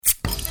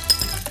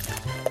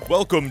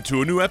Welcome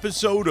to a new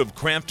episode of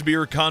Craft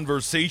Beer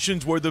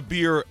Conversations, where the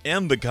beer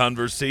and the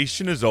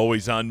conversation is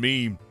always on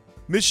me.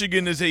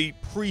 Michigan is a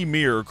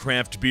premier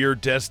craft beer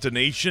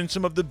destination.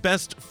 Some of the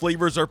best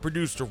flavors are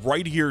produced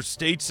right here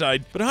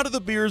stateside, but how do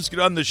the beers get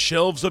on the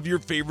shelves of your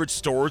favorite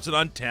stores and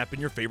on tap in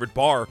your favorite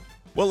bar?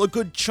 Well, a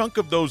good chunk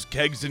of those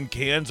kegs and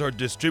cans are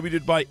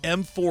distributed by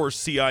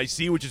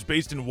M4CIC, which is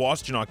based in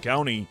Washtenaw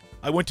County.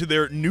 I went to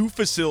their new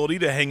facility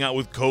to hang out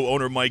with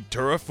co-owner Mike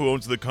Turriff, who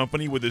owns the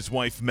company with his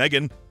wife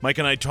Megan. Mike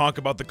and I talk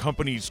about the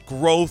company's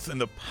growth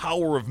and the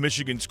power of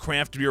Michigan's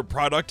craft beer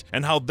product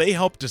and how they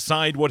help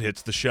decide what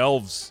hits the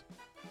shelves.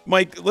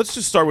 Mike, let's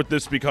just start with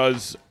this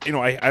because,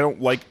 I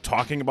don't like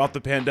talking about the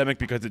pandemic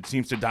because it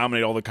seems to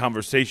dominate all the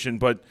conversation,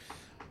 but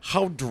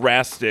how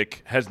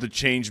drastic has the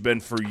change been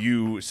for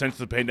you since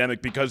the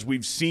pandemic? Because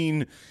we've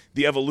seen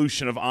the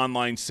evolution of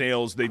online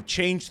sales. They've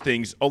changed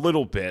things a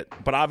little bit,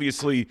 but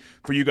obviously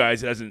for you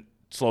guys, it hasn't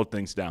slowed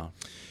things down.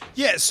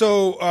 Yeah.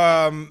 So,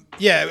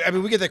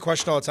 we get that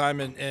question all the time,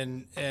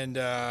 and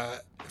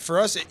for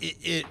us,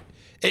 it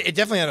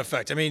definitely had an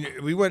effect. I mean,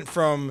 we went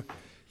from,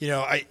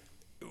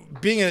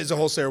 being as a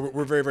wholesaler,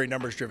 we're very, very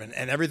numbers driven,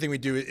 and everything we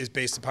do is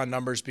based upon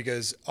numbers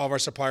because all of our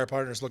supplier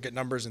partners look at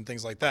numbers and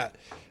things like that.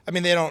 I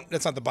mean,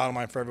 that's not the bottom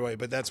line for everybody,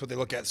 but that's what they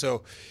look at.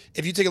 So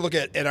if you take a look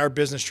at our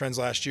business trends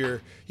last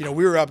year, we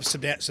were up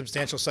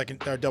substantial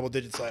double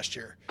digits last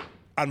year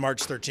on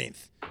March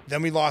 13th.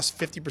 Then we lost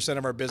 50%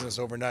 of our business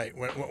overnight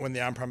when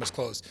the on-premise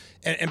closed.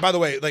 And by the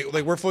way,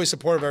 like we're fully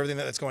supportive of everything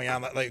that's going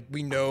on. Like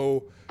we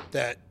know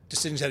that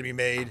decisions had to be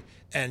made,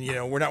 and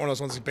we're not one of those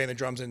ones that bang the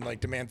drums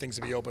and demand things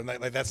to be open.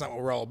 Like that's not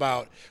what we're all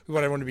about. We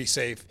want everyone to be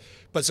safe.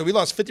 But so we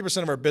lost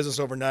 50% of our business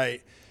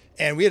overnight,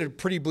 and we had a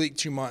pretty bleak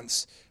 2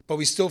 months. But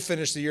we still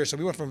finished the year. So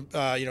we went from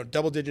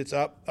double digits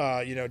up,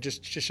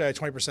 just shy of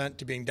 20%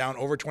 to being down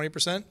over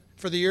 20%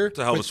 for the year. It's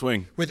a hell of a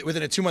swing.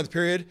 Within a 2 month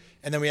period,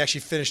 and then we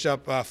actually finished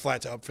up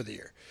flat to up for the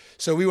year.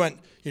 So we went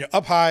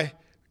up high,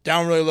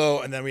 down really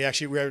low, and then we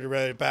actually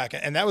read it back.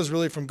 And that was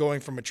really from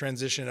going from a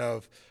transition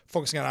of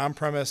focusing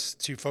on-premise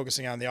to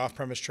focusing on the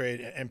off-premise trade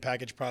and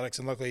packaged products.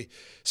 And luckily,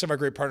 some of our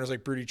great partners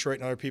like Brew Detroit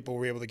and other people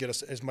were able to get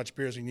us as much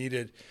beer as we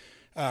needed.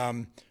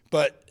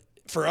 But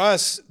for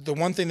us, the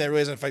one thing that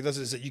really doesn't affect us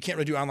is that you can't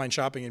really do online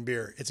shopping in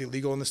beer. It's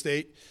illegal in the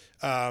state.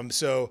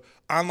 So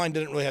online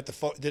didn't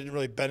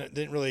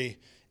really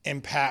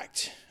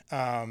impact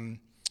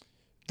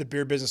the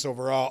beer business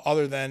overall,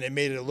 other than it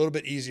made it a little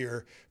bit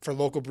easier for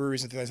local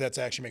breweries and things like that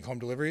to actually make home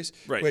deliveries,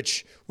 right?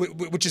 Which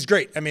is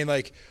great. I mean,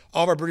 like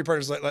all of our brewery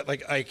partners,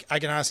 like I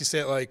can honestly say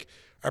it, like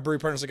our brewery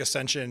partners like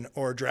Ascension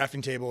or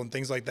Drafting Table and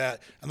things like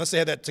that, unless they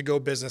had that to-go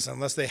business,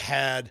 unless they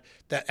had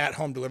that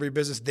at-home delivery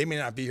business, they may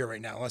not be here right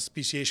now unless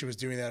Speciation was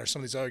doing that or some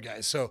of these other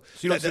guys. So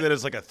you don't see that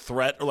as like a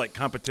threat or like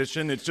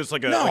competition? It's just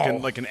like an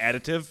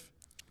additive?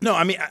 No,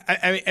 I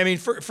mean,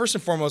 first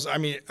and foremost, I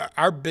mean,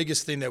 our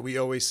biggest thing that we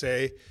always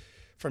say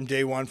from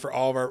day one for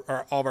all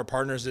of our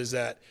partners is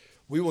that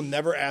we will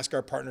never ask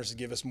our partners to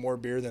give us more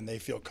beer than they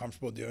feel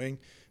comfortable doing,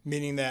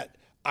 meaning that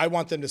I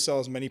want them to sell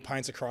as many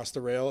pints across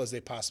the rail as they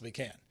possibly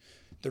can.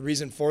 The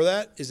reason for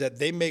that is that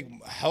they make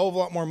a hell of a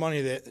lot more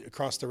money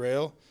across the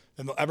rail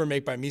than they'll ever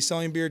make by me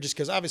selling beer, just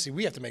because obviously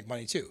we have to make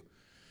money too.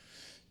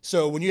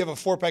 So when you have a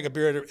 4-pack of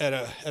beer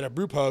at a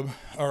brew pub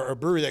or a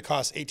brewery that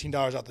costs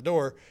 $18 out the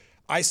door,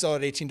 I sell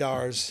at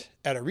 $18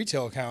 at a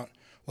retail account.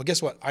 Well,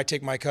 guess what? I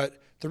take my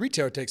cut. The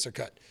retailer takes their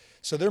cut.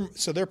 So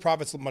their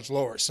profits are much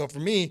lower. So for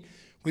me,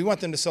 we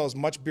want them to sell as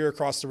much beer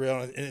across the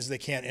rail as they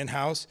can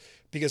in-house,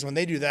 because when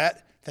they do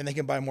that, then they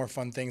can buy more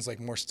fun things like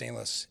more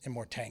stainless and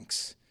more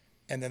tanks,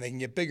 and then they can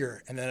get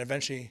bigger. And then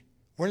eventually,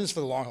 we're in this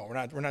for the long haul. We're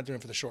not doing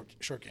it for the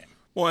short game.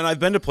 Well, and I've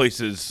been to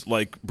places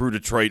like Brew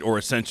Detroit or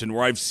Ascension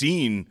where I've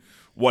seen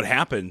what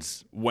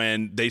happens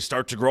when they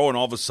start to grow, and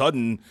all of a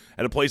sudden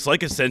at a place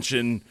like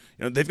Ascension,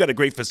 they've got a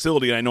great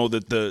facility, and I know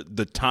that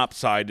the top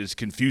side is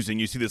confusing.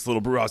 You see this little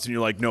brew house and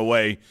you're like, no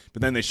way,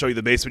 but then they show you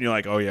the basement and you're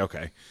like, oh yeah,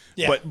 okay.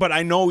 Yeah. But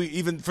I know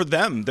even for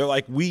them, they're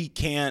like, we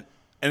can't,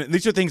 and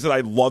these are things that I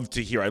love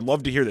to hear. I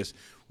love to hear this.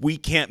 We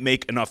can't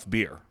make enough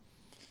beer.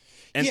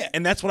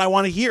 And that's what I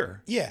want to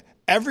hear. Yeah.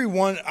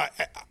 Everyone,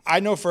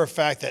 I know for a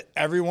fact that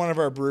every one of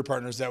our brewery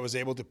partners that was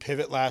able to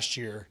pivot last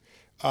year,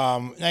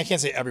 and I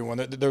can't say everyone.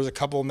 There was a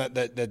couple that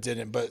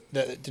didn't, but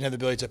that didn't have the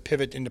ability to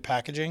pivot into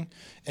packaging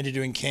and to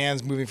doing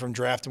cans, moving from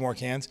draft to more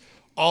cans.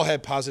 All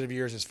had positive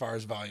years as far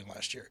as volume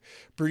last year.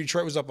 Brew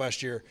Detroit was up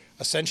last year.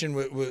 Ascension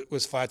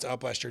was flat to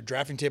up last year.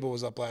 Drafting Table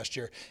was up last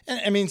year. And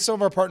I mean, some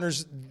of our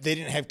partners, they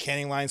didn't have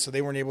canning lines, so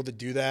they weren't able to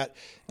do that.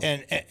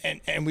 And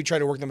we try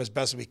to work them as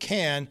best as we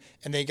can,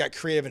 and they got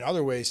creative in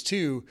other ways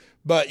too.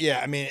 But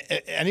yeah, I mean,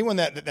 anyone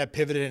that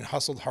pivoted and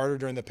hustled harder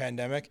during the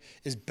pandemic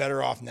is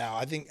better off now.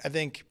 I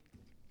think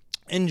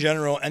in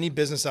general, any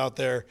business out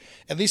there,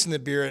 at least in the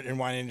beer and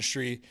wine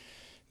industry,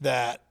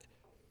 that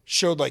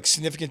showed like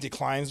significant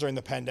declines during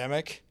the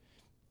pandemic,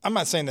 I'm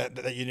not saying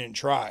that you didn't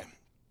try,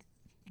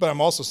 but I'm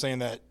also saying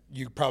that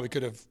you probably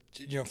could have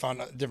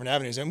found different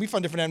avenues. And we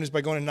found different avenues by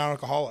going to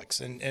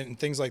non-alcoholics and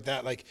things like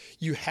that. Like,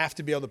 you have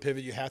to be able to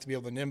pivot, you have to be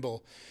able to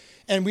nimble.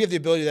 And we have the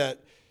ability that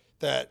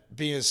that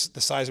being as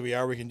the size that we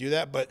are, we can do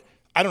that. But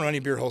I don't know any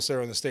beer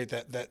wholesaler in the state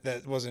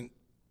that wasn't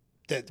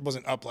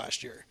up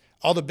last year.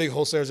 All the big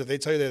wholesalers, if they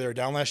tell you that they were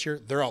down last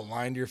year, they're all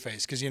lying to your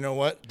face, because you know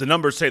what? The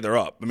numbers say they're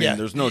up. I mean,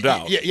 there's no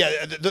doubt.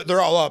 Yeah, they're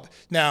all up.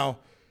 Now,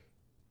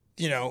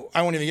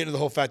 I won't even get into the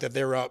whole fact that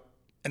they're up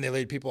and they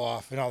laid people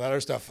off and all that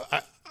other stuff.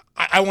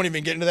 I won't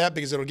even get into that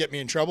because it'll get me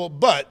in trouble.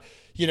 But,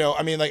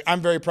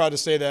 I'm very proud to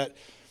say that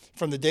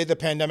from the day the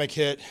pandemic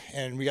hit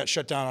and we got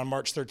shut down on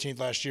March 13th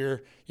last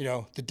year,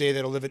 the day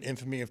that'll live in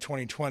infamy of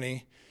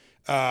 2020,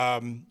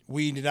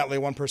 we did not lay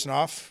one person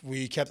off.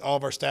 We kept all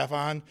of our staff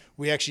on.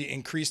 We actually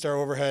increased our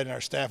overhead and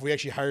our staff. We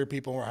actually hired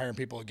people, and we're hiring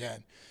people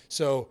again.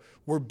 So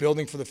we're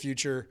building for the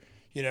future.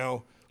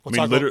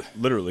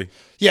 Literally.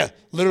 Yeah,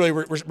 literally.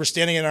 We're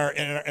standing in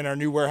our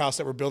new warehouse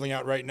that we're building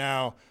out right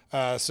now.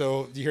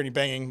 So do you hear any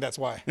banging? That's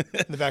why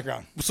in the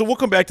background. So we'll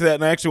come back to that,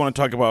 and I actually want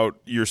to talk about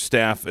your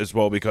staff as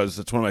well, because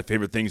it's one of my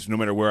favorite things. No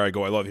matter where I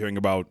go, I love hearing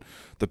about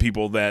the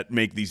people that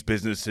make these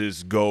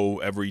businesses go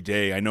every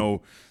day. I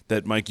know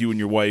that, Mike, you and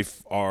your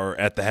wife are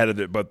at the head of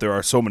it, but there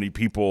are so many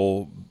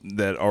people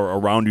that are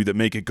around you that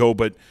make it go.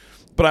 But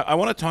I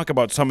want to talk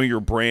about some of your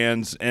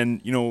brands,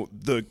 and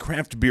the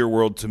craft beer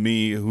world, to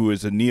me, who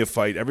is a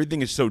neophyte,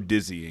 everything is so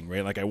dizzying,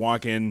 right? Like I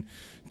walk in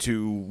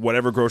to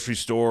whatever grocery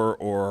store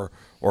or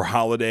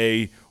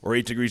Holiday or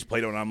 8 Degrees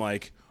Plato, and I'm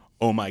like,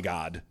 oh my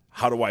God,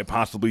 how do I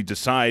possibly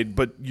decide?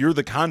 But you're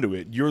the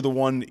conduit. You're the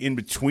one in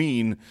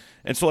between.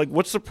 And so,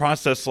 what's the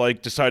process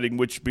like deciding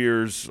which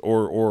beers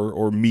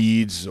or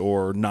meads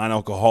or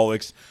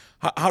non-alcoholics?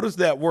 How does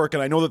that work?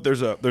 And I know that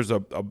there's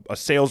a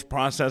sales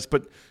process,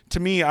 but to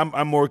me,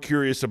 I'm more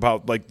curious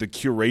about the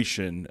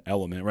curation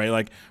element, right?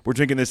 Like we're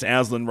drinking this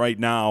Aslan right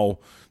now.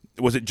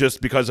 Was it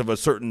just because of a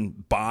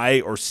certain buy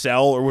or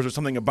sell, or was there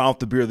something about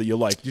the beer that you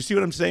like? Do you see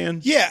what I'm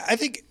saying? Yeah, I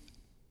think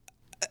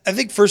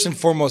first and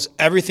foremost,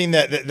 everything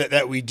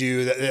that we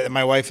do, that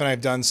my wife and I have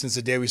done since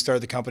the day we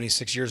started the company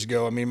 6 years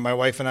ago. I mean, my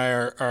wife and I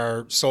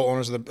are sole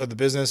owners of the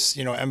business.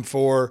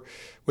 M4,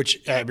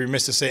 which I'd be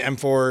remiss to say,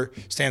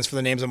 M4 stands for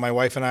the names of my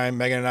wife and I,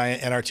 Megan and I,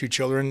 and our 2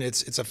 children.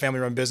 It's a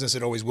family-run business.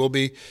 It always will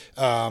be.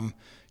 So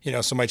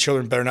my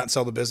children better not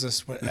sell the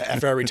business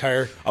after I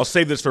retire. I'll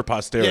save this for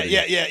posterity.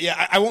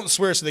 Yeah. I won't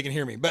swear so they can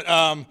hear me. But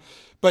for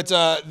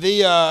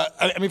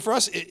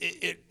us,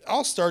 it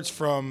all starts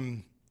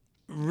from,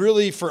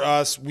 really for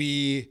us,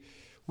 we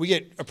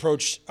get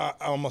approached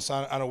almost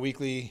on a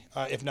weekly,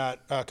 if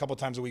not a couple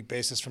times a week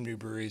basis from new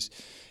breweries.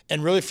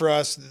 And really for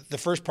us, the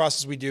first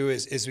process we do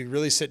is we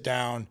really sit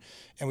down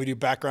and we do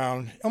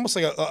background, almost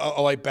like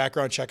a light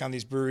background check on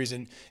these breweries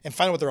and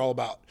find out what they're all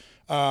about.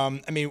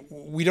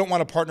 We don't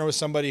want to partner with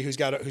somebody who's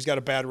got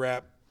a bad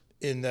rap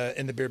in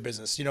the beer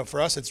business. For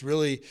us,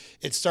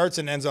 it starts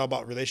and ends all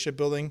about relationship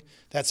building.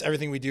 That's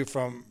everything we do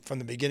from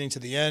the beginning to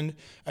the end.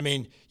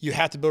 You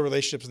have to build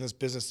relationships in this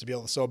business to be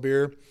able to sell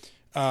beer.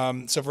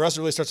 So for us, it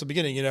really starts at the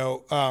beginning.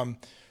 So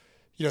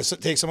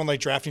take someone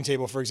like Drafting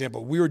Table, for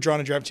example. We were drawn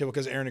to Drafting Table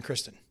because of Aaron and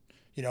Kristen.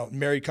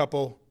 Married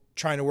couple,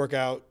 trying to work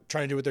out,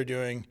 trying to do what they're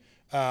doing.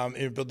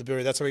 And build the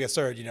brewery. That's how we got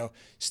started.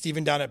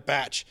 Steven down at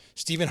Batch.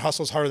 Steven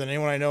hustles harder than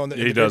anyone I know in the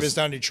beer business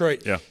down in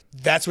Detroit. Yeah.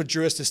 That's what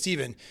drew us to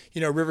Steven.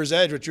 River's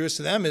Edge, what drew us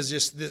to them is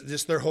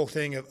just their whole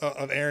thing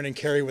of Aaron and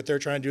Carrie, what they're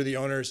trying to do, the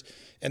owners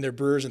and their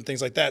brewers and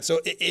things like that.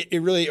 So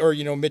it really, or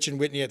Mitch and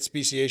Whitney at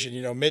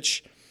Speciation.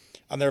 Mitch,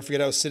 I'll never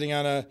forget, I was sitting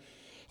on a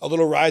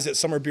little rise at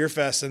Summer Beer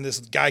Fest, and this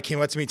guy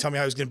came up to me telling me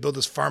how he was going to build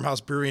this farmhouse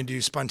brewery and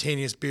do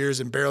spontaneous beers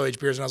and barrel-aged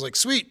beers, and I was like,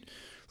 sweet.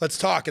 Let's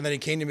talk. And then he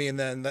came to me, and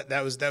then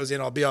that was the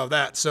end all be all of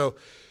that. So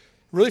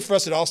really for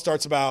us, it all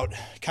starts about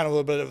kind of a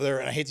little bit of their,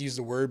 and I hate to use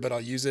the word, but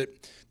I'll use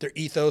it, their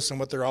ethos and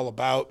what they're all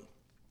about.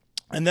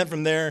 And then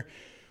from there,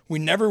 we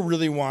never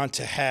really want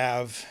to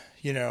have,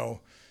 I don't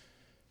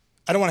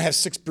want to have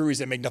 6 breweries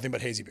that make nothing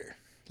but hazy beer.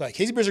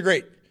 Hazy beers are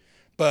great,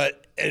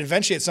 but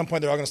eventually at some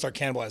point they're all going to start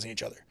cannibalizing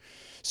each other.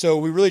 So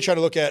we really try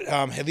to look at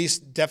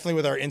least definitely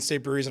with our in-state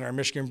breweries and our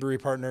Michigan brewery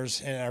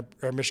partners and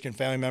our Michigan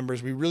family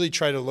members, we really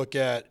try to look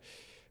at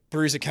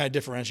breweries that kind of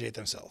differentiate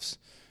themselves.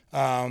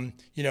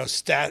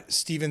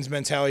 Steven's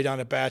mentality down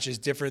at Batch is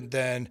different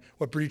than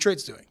what Brew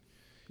Detroit's doing.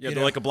 Yeah,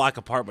 they're like a block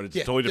apart, but it's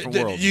a totally different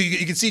world.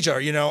 You can see each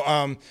other.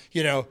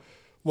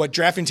 What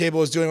Drafting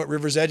Table is doing, what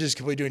River's Edge is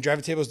completely doing.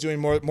 Drafting Table is doing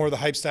more of the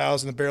hype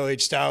styles and the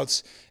barrel-aged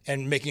stouts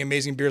and making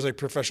amazing beers like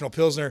Professional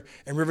Pilsner.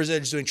 And River's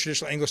Edge is doing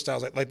traditional English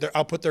styles.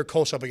 I'll put their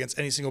Kolsch up against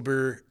any single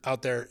beer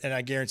out there, and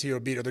I guarantee it'll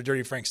beat it, or their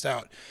Dirty Frank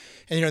Stout.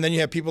 And then you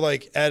have people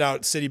like Ed out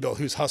at City Built,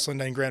 who's hustling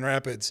in Grand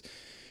Rapids.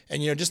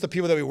 And just the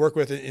people that we work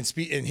with and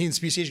he and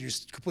Speciation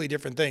use completely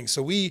different things.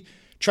 So we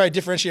try to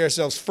differentiate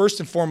ourselves first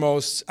and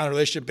foremost on a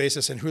relationship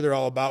basis and who they're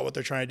all about, what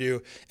they're trying to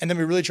do, and then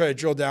we really try to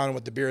drill down on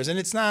what the beer is. And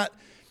it's not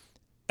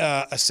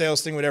a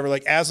sales thing, whatever.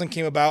 Aslan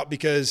came about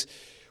because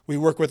we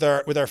work with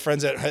our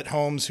friends at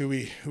Holmes, who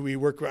we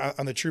work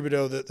on the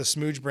Troubadour, the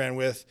Smooge brand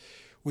with.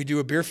 We do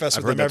a beer fest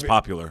with them. I've heard that's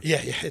popular.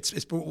 Yeah.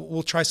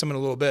 We'll try some in a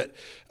little bit.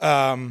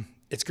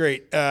 It's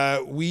great.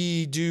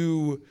 We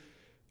do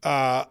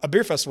a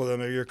beer festival with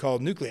them every year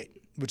called Nucleate,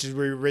 which is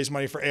where we raise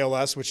money for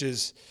ALS, which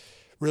is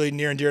really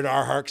near and dear to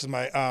our heart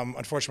because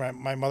unfortunately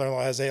my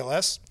mother-in-law has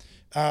ALS.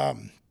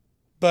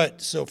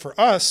 But so for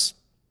us,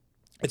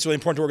 it's really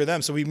important to work with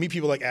them. So we meet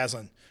people like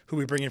Aslan, who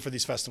we bring in for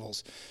these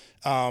festivals,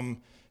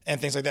 and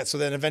things like that. So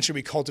then eventually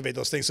we cultivate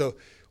those things. So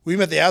we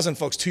met the Aslan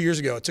folks 2 years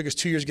ago. It took us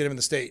 2 years to get them in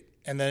the state,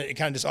 and then it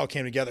kind of just all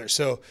came together.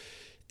 So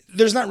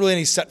there's not really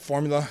any set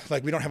formula.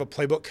 Like, we don't have a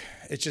playbook.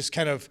 It's just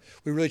kind of,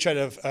 we really try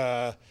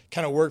to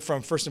kind of work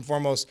from, first and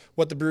foremost,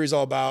 what the brewery's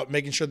all about,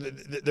 making sure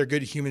that they're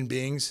good human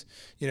beings.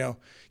 You know,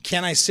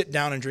 can I sit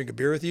down and drink a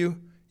beer with you?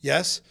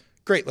 Yes.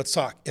 Great. Let's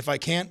talk. If I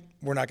can't,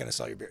 we're not going to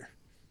sell your beer.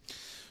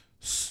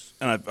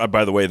 And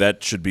by the way,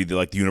 that should be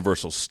the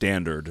universal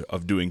standard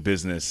of doing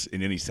business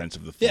in any sense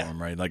of the form,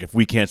 right? Like, if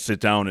we can't sit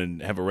down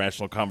and have a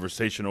rational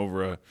conversation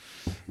over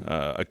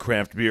a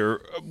craft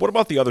beer, what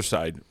about the other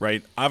side,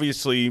 right?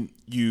 Obviously,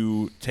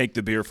 you take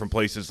the beer from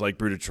places like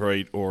Brew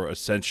Detroit or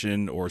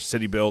Ascension or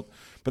City Built,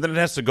 but then it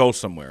has to go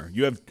somewhere.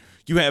 You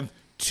have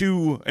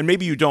two, and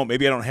maybe you don't,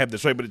 maybe I don't have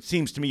this right, but it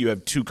seems to me you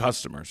have two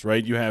customers,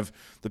 right? You have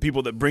the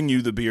people that bring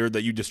you the beer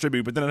that you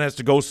distribute, but then it has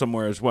to go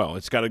somewhere as well.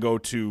 It's got to go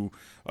to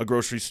a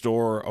grocery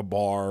store, a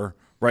bar,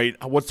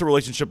 right? What's the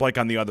relationship like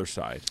on the other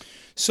side?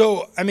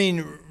 So, I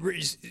mean,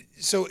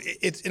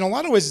 it's in a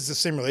lot of ways, it's the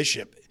same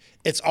relationship.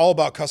 It's all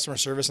about customer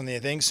service and the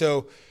thing.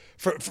 So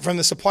from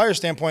the supplier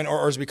standpoint,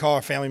 or as we call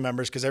our family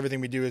members, because everything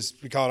we do is,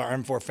 we call it our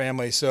M4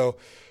 family. So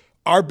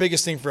our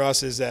biggest thing for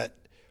us is that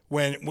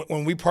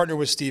when we partner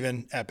with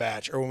Steven at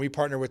Batch, or when we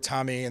partner with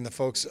Tommy and the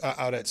folks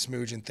out at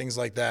Smooge and things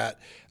like that,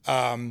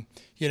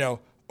 you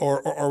know,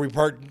 or we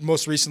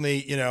most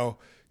recently, you know,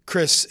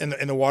 Chris and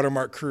the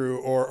Watermark crew,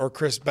 or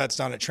Chris Betts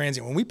down at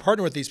Transient. When we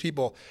partner with these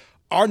people,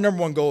 our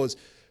number one goal is,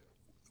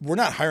 we're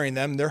not hiring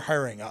them, they're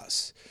hiring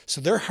us. So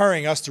they're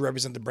hiring us to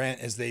represent the brand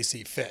as they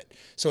see fit.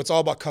 So it's all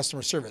about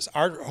customer service.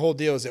 Our whole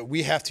deal is that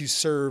we have to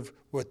serve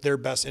what their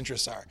best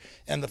interests are.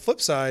 And the flip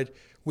side,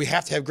 we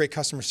have to have great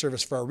customer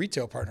service for our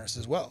retail partners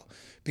as well.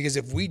 Because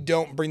if we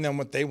don't bring them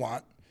what they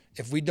want,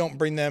 if we don't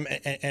bring them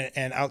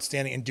and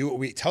outstanding and do what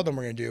we tell them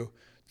we're going to do,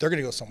 they're going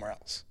to go somewhere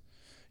else.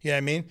 You know what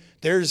I mean?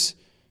 There's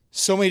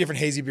so many different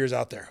hazy beers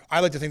out there.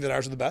 I like to think that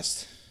ours are the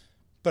best.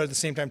 But at the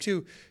same time,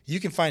 too, you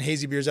can find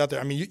hazy beers out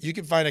there. I mean, you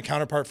can find a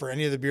counterpart for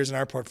any of the beers in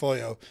our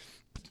portfolio.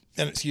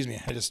 And excuse me,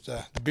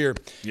 the beer.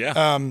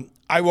 Yeah.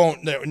 I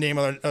won't name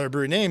other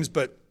brewery names,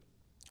 but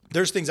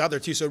there's things out there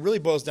too. So it really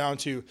boils down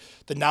to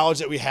the knowledge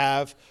that we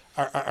have,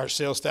 our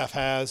sales staff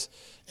has,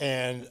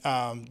 and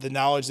the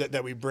knowledge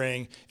that we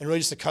bring, and really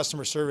just the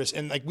customer service.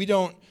 And like,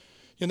 you'll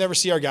never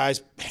see our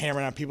guys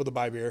hammering on people to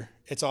buy beer.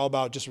 It's all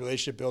about just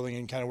relationship building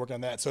and kind of working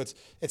on that. So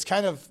it's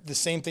kind of the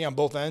same thing on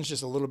both ends,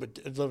 just a little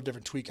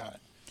different tweak on it.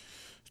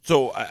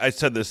 So I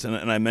said this,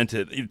 and I meant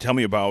it. You tell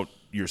me about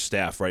your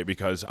staff, right?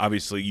 Because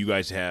obviously you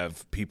guys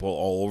have people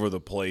all over the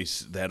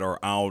place that are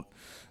out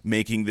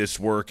making this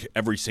work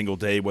every single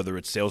day, whether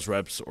it's sales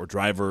reps or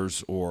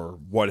drivers or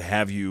what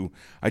have you.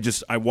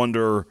 I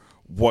wonder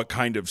what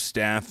kind of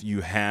staff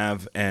you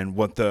have, and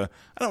I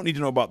don't need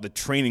to know about the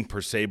training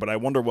per se, but I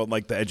wonder what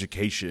like the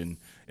education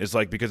is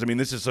like, because I mean,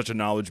 this is such a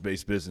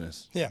knowledge-based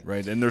business. Yeah.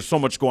 Right. And there's so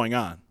much going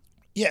on.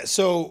 Yeah.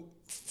 So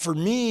for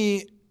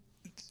me,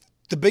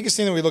 the biggest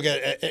thing that we look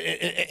at,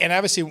 and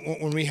obviously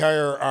when we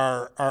hire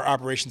our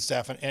operations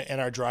staff and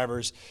our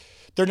drivers,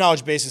 their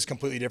knowledge base is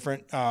completely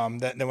different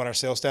than what our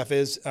sales staff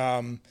is.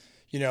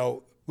 You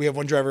know, we have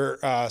one driver,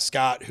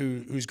 Scott,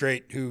 who's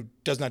great, who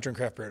does not drink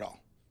craft beer at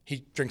all.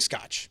 He drinks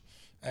scotch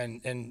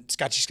and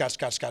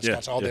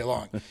scotch all day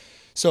long.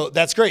 So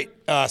that's great.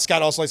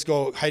 Scott also likes to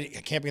go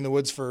camping in the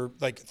woods for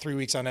like 3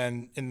 weeks on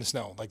end in the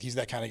snow. Like, he's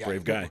that kind of guy.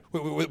 Brave guy.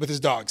 With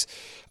his dogs.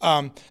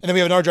 And then we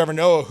have another driver,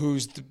 Noah,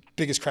 who's the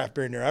biggest craft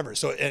beer nerd ever.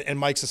 So, and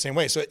Mike's the same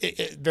way. So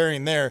it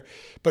varying there.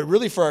 But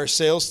really for our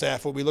sales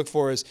staff, what we look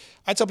for is,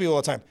 I tell people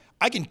all the time,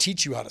 I can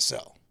teach you how to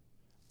sell.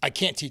 I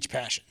can't teach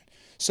passion.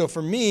 So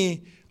for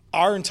me,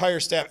 our entire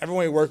staff,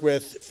 everyone we work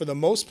with, for the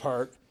most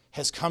part,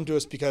 has come to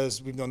us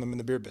because we've known them in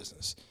the beer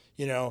business.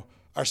 You know,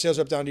 our sales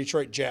rep down in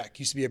Detroit, Jack,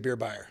 used to be a beer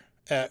buyer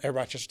at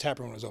Rochester Tap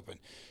Room when it was open.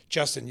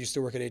 Justin used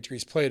to work at 8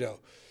 Degrees Play-Doh.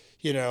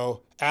 You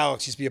know,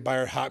 Alex used to be a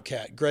buyer at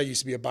Hopcat. Greg used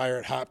to be a buyer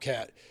at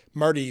Hopcat.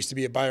 Marty used to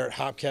be a buyer at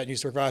Hopcat and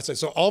used to work for outside.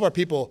 So all of our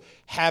people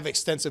have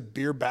extensive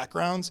beer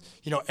backgrounds.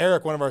 You know,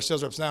 Eric, one of our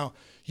sales reps now,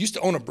 used to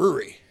own a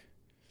brewery.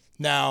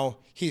 Now,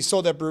 he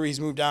sold that brewery,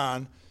 he's moved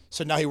on.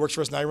 So now he works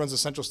for us. Now he runs the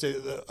central state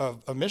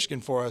of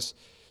Michigan for us.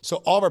 So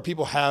all of our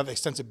people have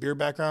extensive beer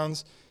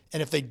backgrounds.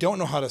 And if they don't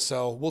know how to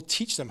sell, we'll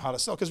teach them how to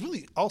sell. Because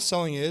really, all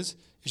selling is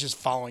just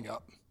following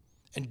up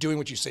and doing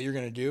what you say you're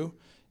going to do.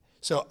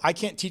 So I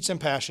can't teach them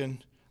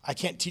passion. I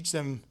can't teach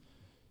them,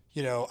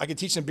 you know, I can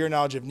teach them beer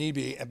knowledge if need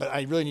be, but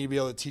I really need to be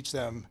able to teach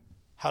them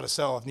how to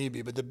sell if need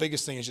be. But the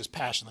biggest thing is just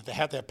passion. Like, they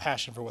have to have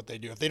passion for what they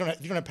do. If you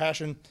don't have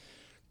passion,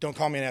 don't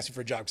call me and ask me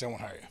for a job, because I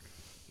won't hire you.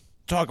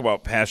 Talk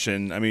about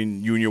passion. I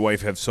mean, you and your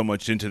wife have so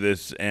much into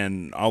this,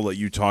 and I'll let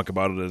you talk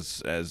about it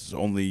as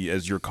only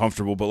as you're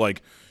comfortable. But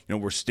like, you know,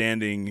 we're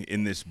standing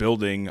in this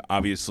building.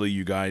 Obviously,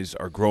 you guys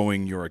are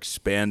growing. You're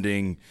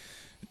expanding.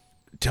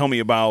 Tell me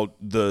about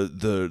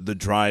the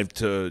drive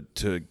to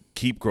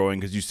keep growing?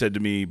 Because you said to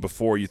me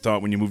before you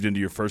thought when you moved into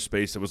your first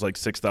space it was like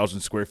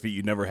 6,000 square feet,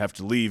 you'd never have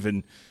to leave,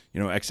 and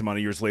X amount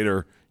of years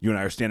later, you and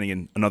I are standing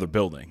in another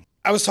building.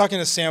 I was talking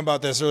to Sam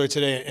about this earlier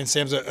today, and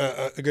Sam's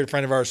a good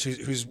friend of ours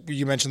who's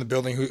you mentioned the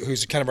building,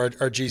 who's kind of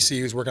our GC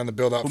who's working on the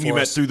build out for us. Whom you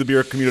met through the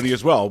beer community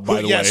as well, by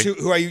the way. Yes,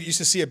 who I used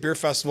to see at beer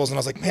festivals, and I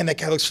was like, man, that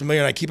guy looks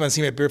familiar, and I keep on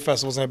seeing him at beer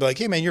festivals, and I'd be like,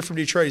 hey, man, you're from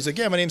Detroit. He's like,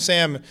 yeah, my name's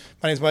Sam.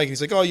 My name's Mike. And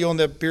he's like, oh, you own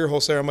that beer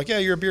wholesaler. I'm like, yeah,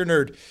 you're a beer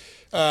nerd.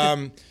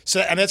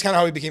 So and that's kind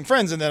of how we became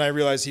friends. And then I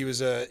realized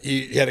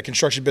he had a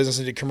construction business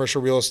and did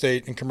commercial real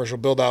estate and commercial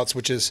build outs,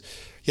 which is,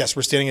 yes,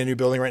 we're standing in a new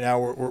building right now.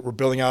 We're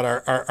building out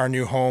our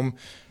new home.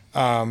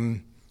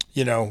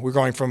 We're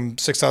going from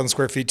 6,000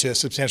 square feet to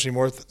substantially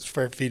more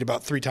square feet,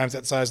 about 3 times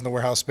that size in the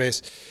warehouse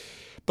space.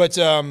 But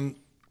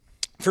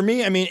for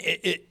me, I mean,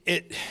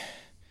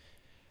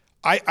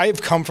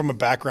 I've come from a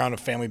background of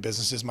family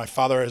businesses. My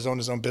father has owned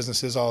his own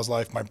businesses all his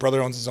life. My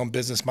brother owns his own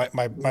business. My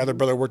other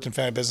brother worked in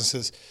family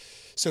businesses.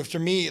 So for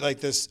me, like,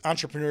 this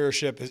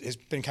entrepreneurship has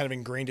been kind of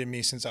ingrained in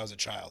me since I was a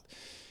child.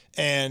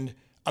 And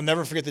I'll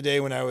never forget the day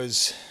when I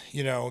was,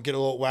 get a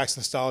little wax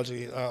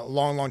nostalgia,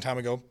 long time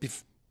ago,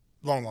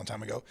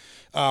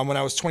 when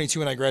I was 22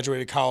 and I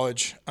graduated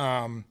college,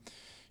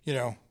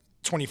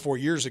 24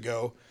 years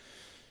ago.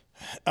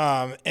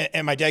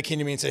 And my dad came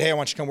to me and said, hey, I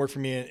want you to come work for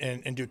me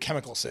and do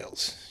chemical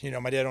sales.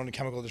 My dad owned a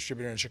chemical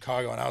distributor in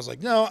Chicago, and I was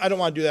like, no, I don't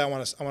want to do that. I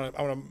want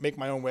to make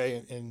my own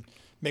way and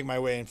make my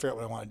way and figure out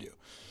what I want to do.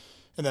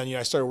 And then,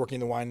 I started working in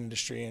the wine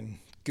industry in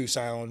Goose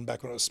Island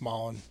back when it was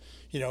small. And,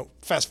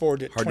 fast forward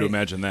to hard to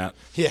imagine that.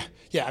 Yeah.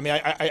 I mean,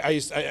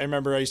 I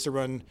remember I used to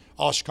run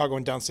all Chicago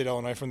and downstate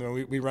Illinois from them.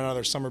 We run out of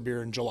their summer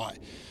beer in July.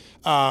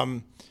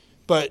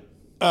 But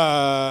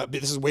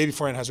this is way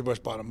before Anheuser-Busch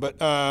bought them.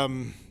 But I'll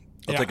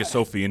take a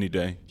Sophie any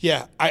day.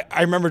 Yeah.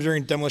 I remember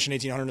during Demolition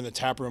 1800 in the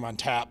tap room on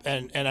tap.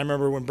 And I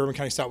remember when Bourbon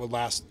County Stout would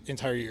last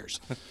entire years.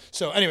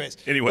 So anyways.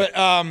 But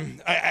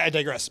I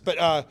digress.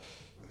 But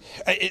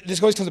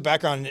this always comes to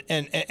background,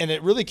 and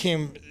it really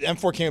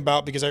M4 came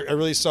about because I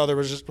really saw there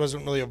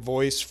wasn't really a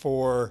voice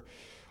for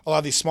a lot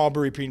of these small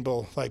brewery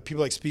people like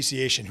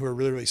Speciation, who are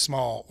really, really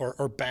small,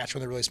 or Batch when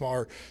they're really small,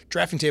 or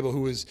Drafting Table,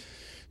 who was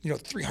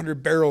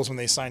 300 barrels when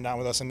they signed on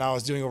with us, and now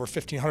is doing over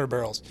 1,500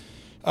 barrels.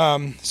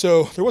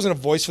 So there wasn't a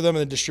voice for them in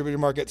the distributor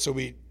market. So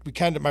we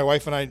kind of, my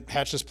wife and I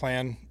hatched this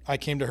plan. I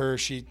came to her.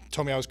 She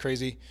told me I was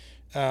crazy.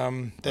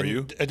 Then Are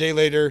you? A day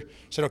later,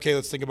 said, okay,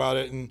 let's think about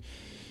it. And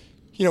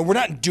we're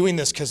not doing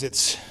this because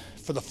it's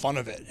for the fun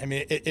of it. I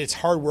mean, it's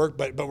hard work,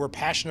 but we're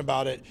passionate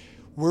about it.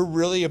 We're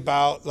really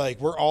about,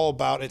 we're all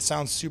about, it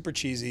sounds super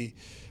cheesy,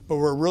 but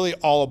we're really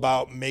all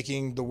about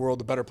making the world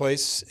a better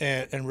place,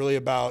 and really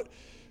about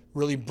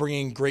really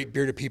bringing great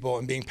beer to people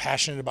and being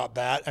passionate about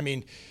that. I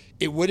mean,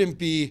 it wouldn't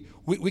be,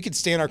 we could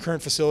stay in our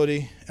current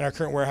facility, in our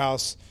current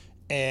warehouse,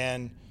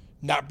 and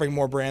not bring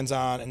more brands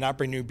on and not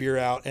bring new beer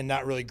out and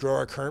not really grow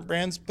our current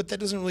brands, but that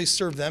doesn't really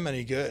serve them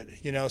any good,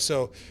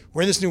 So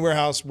we're in this new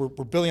warehouse, we're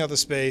building out the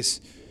space,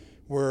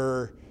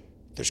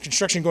 there's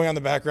construction going on in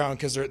the background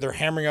because they're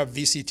hammering up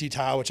VCT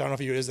tile, which I don't know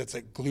if you know what it is, that's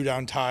a glue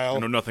down tile. I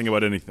know nothing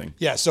about anything.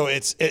 Yeah, so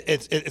it's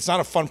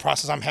not a fun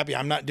process. I'm happy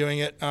I'm not doing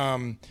it.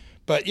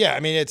 But yeah, I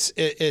mean,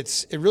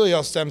 it really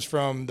all stems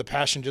from the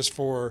passion just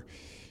for,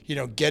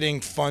 getting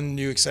fun,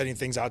 new, exciting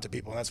things out to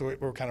people. And that's what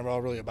we're kind of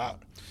all really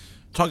about.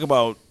 Talk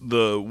about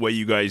the way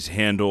you guys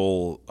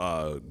handle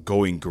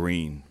going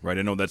green, right?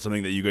 I know that's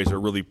something that you guys are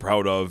really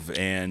proud of,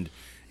 and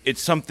it's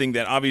something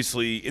that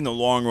obviously in the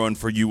long run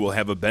for you will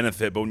have a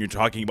benefit, but when you're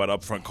talking about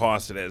upfront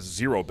costs, it has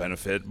zero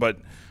benefit. But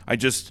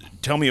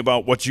tell me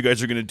about what you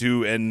guys are going to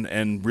do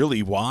and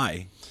really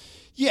why.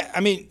 Yeah, I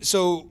mean,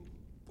 so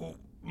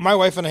my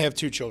wife and I have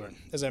 2 children,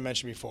 as I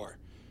mentioned before.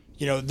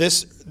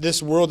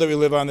 This world that we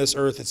live on, this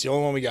earth, it's the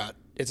only one we got.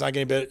 It's not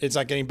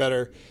getting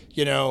better.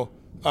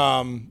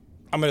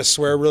 I'm going to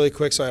swear really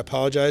quick, so I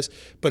apologize.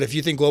 But if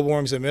you think global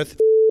warming is a myth,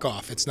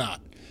 off. It's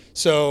not.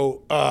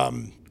 So,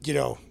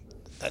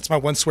 that's my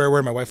one swear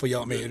word. My wife will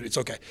yell at me. It's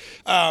okay.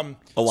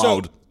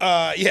 Allowed.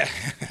 Yeah,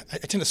 I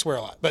tend to swear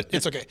a lot, but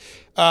it's okay.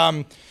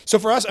 So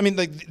for us, I mean,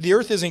 the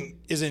earth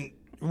isn't.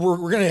 We're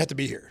going to have to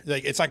be here.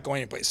 It's not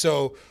going anyplace.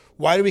 So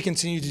why do we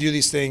continue to do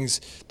these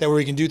things where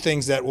we can do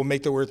things that will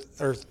make the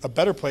earth a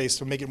better place,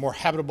 to make it more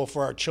habitable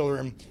for our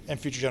children and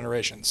future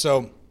generations?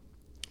 So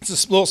it's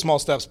just little small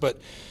steps,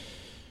 but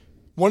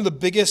one of the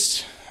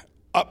biggest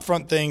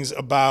upfront things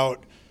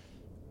about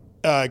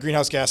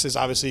greenhouse gases,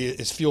 obviously,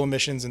 is fuel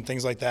emissions and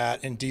things like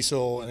that, and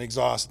diesel and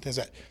exhaust and things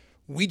like that.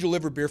 We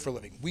deliver beer for a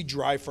living. We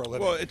drive for a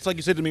living. Well, it's like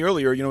you said to me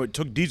earlier, it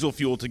took diesel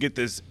fuel to get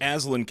this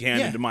Aslan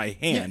can into my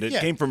hand. It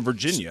came from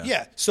Virginia.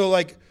 Yeah. So,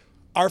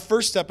 our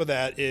first step of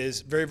that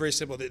is very, very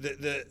simple.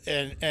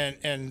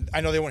 And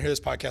I know they won't hear this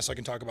podcast, so I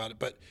can talk about it,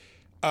 but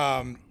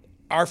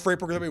our freight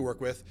broker that we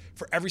work with,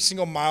 for every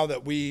single mile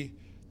that we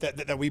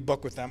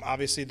book with them,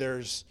 obviously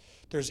there's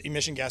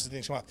emission gas and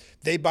things come out.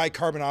 They buy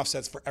carbon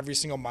offsets for every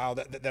single mile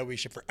that we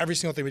ship, for every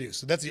single thing we do.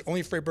 So that's the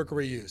only freight broker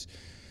we use.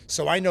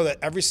 So I know that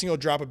every single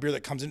drop of beer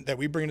that comes in, that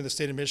we bring into the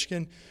state of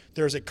Michigan,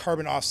 there's a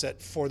carbon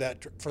offset for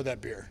that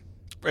beer.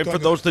 And for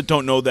those that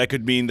don't know, that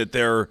could mean that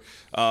they're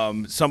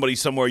somebody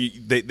somewhere.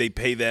 They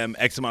pay them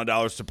X amount of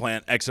dollars to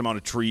plant X amount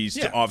of trees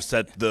to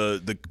offset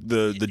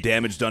the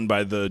damage done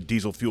by the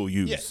diesel fuel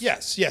use.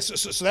 Yes.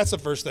 So that's the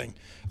first thing.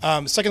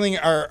 Second thing,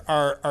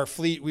 our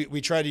fleet,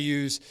 we try to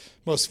use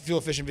most fuel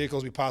efficient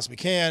vehicles we possibly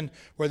can.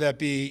 Whether that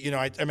be,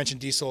 I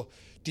mentioned diesel.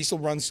 Diesel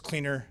runs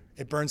cleaner.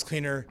 It burns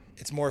cleaner.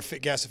 It's more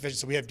gas efficient.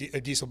 So we have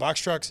diesel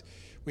box trucks.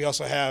 We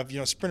also have,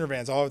 Sprinter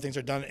vans. All the things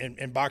are done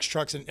in box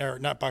trucks or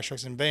not box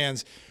trucks, in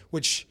vans,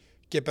 which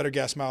get better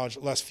gas mileage,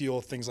 less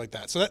fuel, things like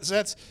that. So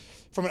that's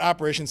from an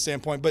operations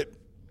standpoint. But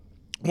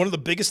one of the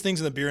biggest things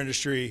in the beer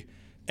industry,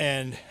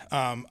 and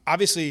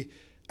obviously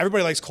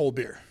everybody likes cold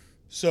beer.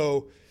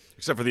 So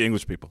except for the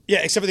English people. Yeah,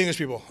 except for the English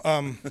people,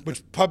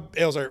 which pub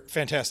ales are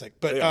fantastic.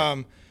 But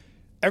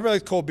everybody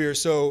likes cold beer.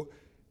 So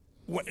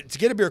to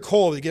get a beer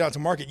cold, to get out to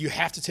market, you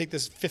have to take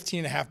this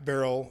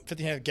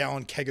 15.5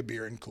 gallon keg of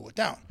beer and cool it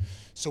down.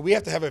 So we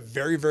have to have a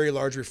very, very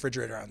large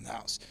refrigerator on the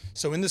house.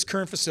 So in this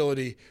current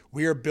facility,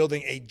 we are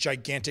building a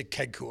gigantic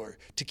keg cooler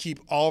to keep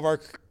all of our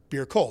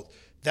beer cold.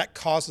 That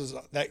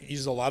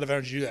uses a lot of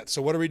energy to do that.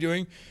 So what are we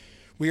doing?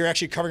 We are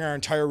actually covering our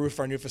entire roof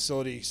of our new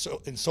facility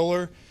in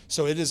solar.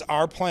 So it is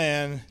our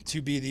plan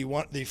to be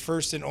the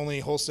first and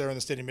only wholesaler in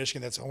the state of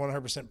Michigan that's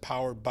 100%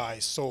 powered by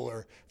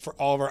solar for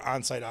all of our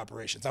on-site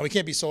operations. Now we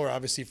can't be solar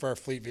obviously for our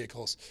fleet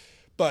vehicles,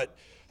 but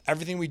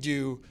everything we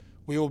do,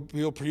 we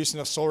will produce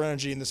enough solar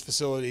energy in this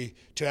facility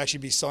to actually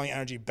be selling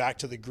energy back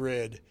to the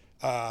grid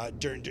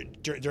during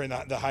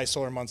the high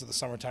solar months of the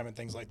summertime and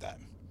things like that.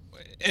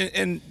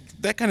 And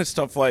that kind of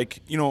stuff,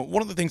 like,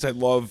 one of the things I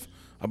love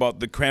about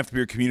the craft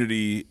beer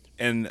community,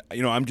 and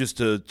I'm just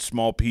a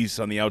small piece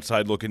on the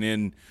outside looking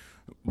in,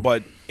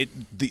 but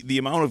the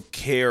amount of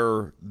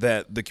care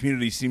that the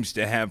community seems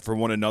to have for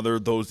one another,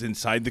 those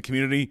inside the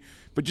community,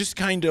 but just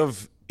kind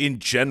of in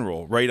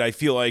general, right? I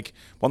feel like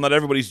while not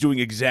everybody's doing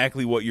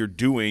exactly what you're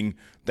doing,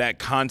 that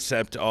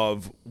concept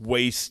of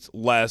waste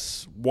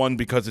less, one,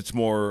 because it's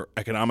more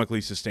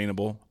economically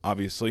sustainable,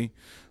 obviously,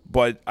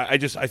 but I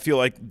feel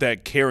like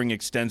that caring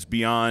extends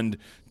beyond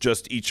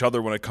just each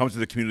other when it comes to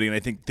the community, and I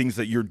think things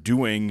that you're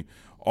doing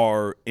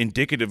are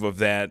indicative of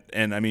that.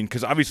 And I mean,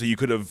 because obviously you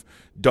could have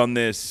done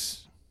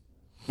this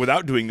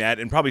without doing that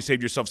and probably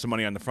saved yourself some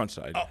money on the front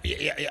side. Oh,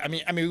 yeah. I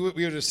mean,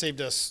 we would have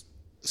saved us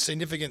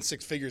significant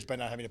six figures by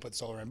not having to put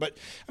solar in. But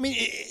I mean,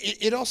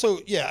 it also,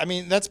 I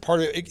mean, that's part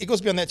of it. It goes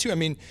beyond that too. I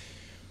mean,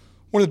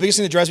 one of the biggest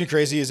things that drives me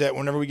crazy is that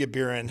whenever we get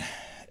beer in,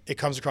 it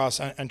comes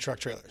across on truck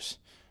trailers.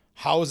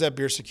 How is that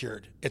beer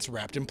secured? It's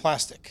wrapped in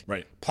plastic.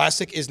 Right.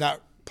 Plastic is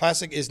not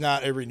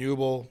a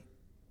renewable,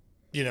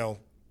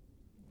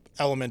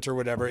 element or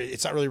whatever.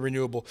 It's not really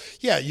renewable.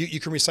 Yeah, you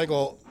can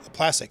recycle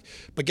plastic,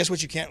 but guess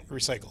what you can't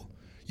recycle?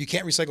 You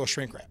can't recycle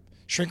shrink wrap.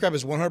 Shrink wrap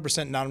is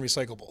 100%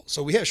 non-recyclable.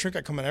 So we have shrink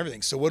wrap come in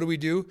everything. So what do we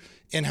do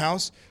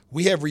in-house?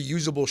 We have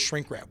reusable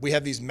shrink wrap. We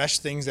have these mesh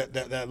things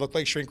that look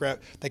like shrink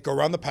wrap that go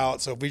around the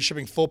pallet. So if we're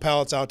shipping full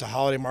pallets out to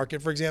Holiday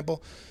Market, for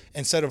example,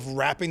 instead of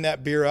wrapping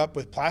that beer up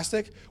with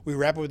plastic, we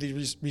wrap it with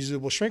these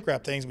reusable shrink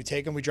wrap things. We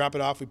take them, we drop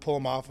it off, we pull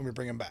them off, and we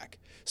bring them back.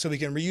 So we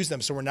can reuse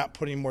them so we're not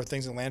putting more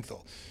things in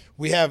landfill.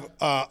 We have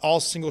all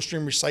single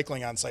stream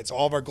recycling on site. So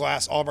all of our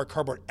glass, all of our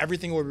cardboard,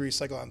 everything will be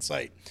recycled on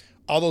site.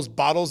 All those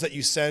bottles that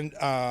you send,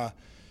 that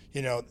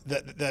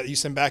you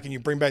send back and you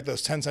bring back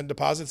those 10-cent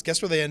deposits,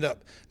 guess where they end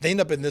up? They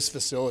end up in this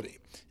facility.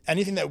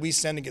 Anything that we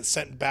send and gets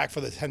sent back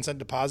for the 10-cent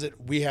deposit,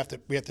 we have to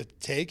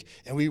take,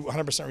 and we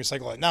 100%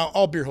 recycle it. Now,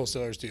 all beer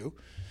wholesalers do,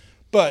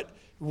 but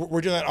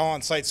we're doing that all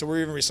on site. So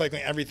we're even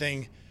recycling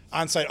everything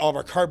on site, all of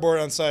our cardboard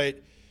on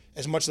site,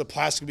 as much of the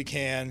plastic we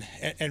can,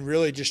 and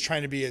really just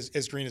trying to be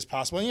as green as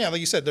possible. And yeah, like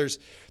you said, there's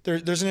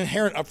an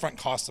inherent upfront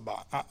cost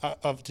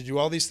of to do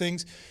all these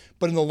things,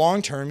 but in the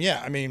long term,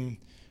 I mean,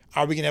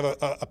 are we going to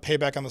have a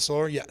payback on the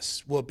solar?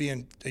 Yes. Will it be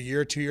in a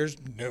year, 2 years?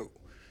 No.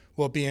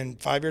 Will it be in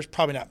 5 years?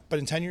 Probably not. But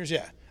in 10 years,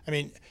 yeah. I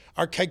mean,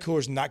 our keg cooler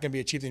is not going to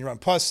be a cheap thing to run.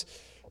 Plus,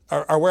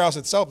 our warehouse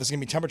itself is going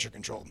to be temperature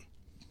controlled.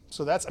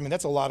 So that's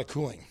a lot of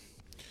cooling.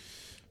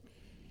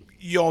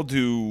 Y'all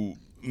do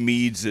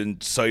meads and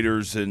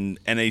ciders and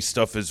NA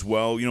stuff as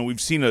well. We've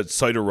seen a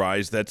cider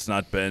rise. That's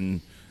not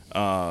been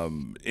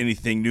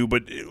anything new,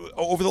 but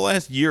over the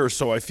last year or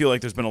so, I feel like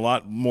there's been a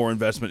lot more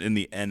investment in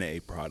the NA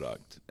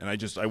product, and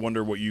I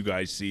wonder what you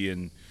guys see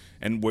and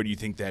where do you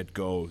think that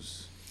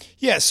goes?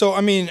 Yeah, so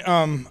I mean,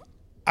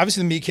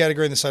 obviously the mead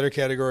category and the cider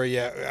category,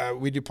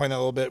 we do play that a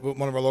little bit.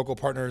 One of our local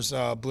partners,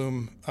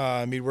 Bloom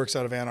Mead Works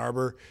out of Ann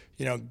Arbor,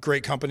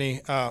 great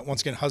company.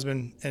 Once again,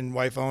 husband and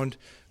wife owned.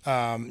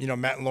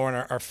 Matt and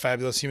Lauren are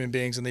fabulous human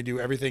beings, and they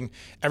do everything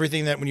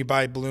that when you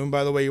buy Bloom,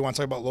 by the way, you want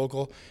to talk about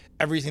local,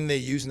 everything they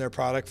use in their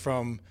product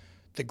from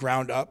the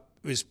ground up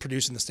is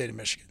produced in the state of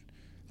Michigan.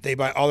 They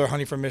buy all their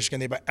honey from Michigan.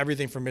 They buy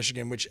everything from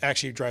Michigan, which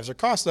actually drives their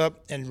cost up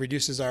and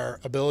reduces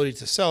our ability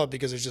to sell it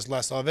because there's just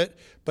less of it,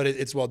 but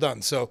it's well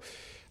done. So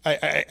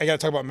I got to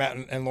talk about Matt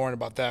and Lauren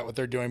about that, what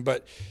they're doing.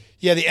 But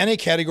yeah, the NA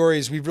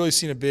categories, we've really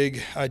seen a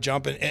big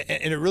jump, and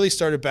it really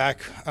started back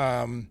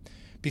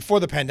before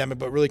the pandemic,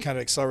 but really kind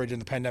of accelerated in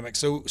the pandemic.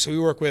 So we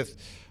work with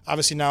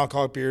obviously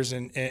non-alcoholic beers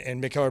and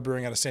Mikkeller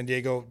Brewing out of San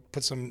Diego,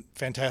 put some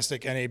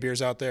fantastic NA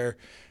beers out there.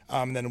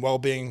 And then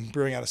Wellbeing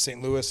Brewing out of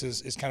St. Louis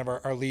is kind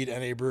of our lead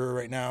NA brewer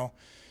right now.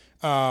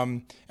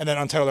 And then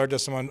Untitled Art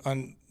does some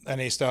on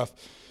NA stuff.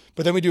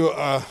 But then we do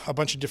a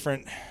bunch of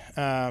different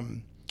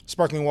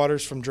sparkling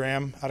waters from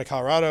Dram out of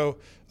Colorado.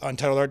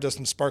 Untitled Art does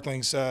some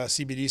sparkling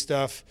CBD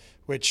stuff,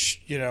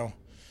 which,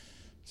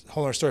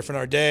 whole other story for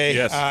another day.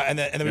 Yes. And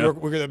then we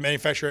work with a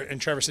manufacturer in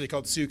Traverse City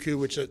called Suku,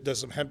 which does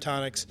some hemp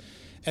tonics.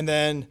 And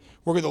then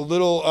work with a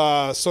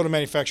little soda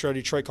manufacturer out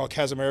of Detroit called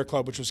Casimira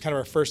Club, which was kind of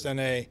our first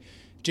NA.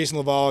 Jason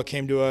Laval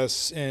came to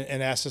us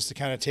and asked us to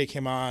kind of take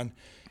him on.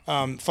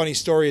 Funny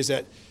story is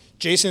that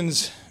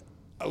Jason's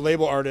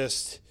label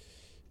artist,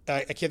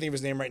 I can't think of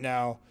his name right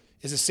now,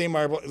 is the same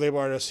label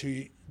artist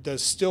who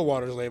does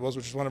Stillwater's labels,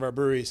 which is one of our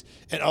breweries,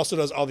 and also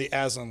does all the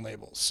Aslan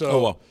labels.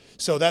 So,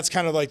 So that's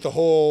kind of like the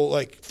whole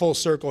full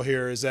circle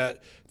here is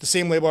that the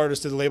same label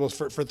artist did the labels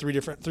for three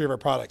of our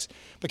products.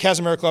 But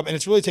Casimira Club, and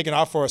it's really taken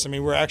off for us. I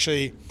mean, we're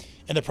actually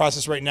in the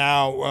process right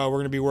now. We're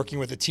going to be working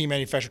with a tea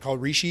manufacturer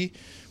called Rishi,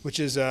 which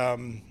is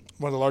one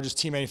of the largest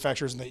tea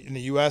manufacturers in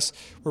the U.S.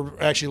 We're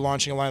actually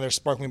launching a line of their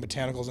sparkling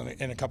botanicals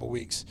in a couple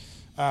weeks.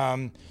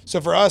 So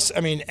for us,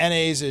 I mean,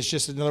 NAs is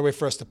just another way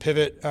for us to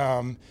pivot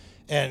and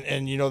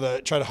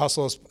try to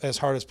hustle as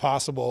hard as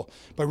possible.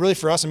 But really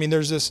for us, I mean,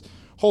 there's this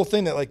whole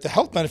thing that the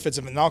health benefits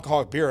of an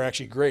alcoholic beer are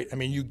actually great. I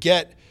mean, you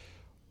get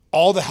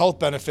all the health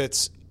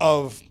benefits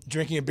of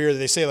drinking a beer that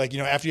they say,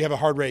 after you have a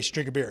hard race,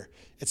 drink a beer.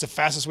 It's the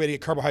fastest way to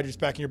get carbohydrates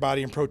back in your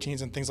body and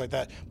proteins and things like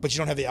that, but you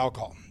don't have the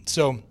alcohol.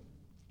 So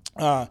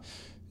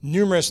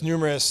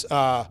numerous,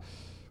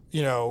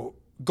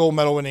 gold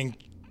medal winning,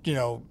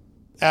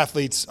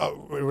 athletes,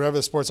 whatever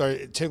the sports are,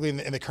 typically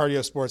in the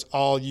cardio sports,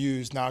 all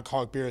use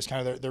non-alcoholic beer as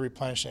kind of their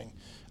replenishing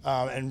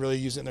and really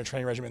use it in their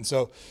training regimen.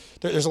 So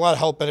there's a lot of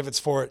health benefits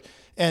for it.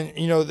 And,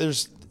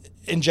 there's,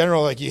 in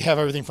general, you have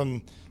everything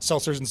from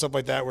seltzers and stuff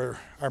like that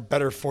are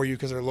better for you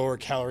because they're lower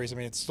calories. I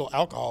mean, it's still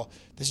alcohol.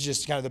 This is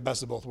just kind of the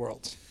best of both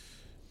worlds.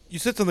 You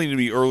said something to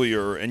me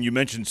earlier, and you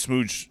mentioned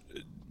Smooge.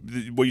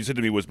 What you said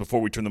to me was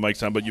before we turned the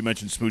mics on, but you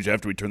mentioned Smooge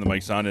after we turned the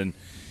mics on, and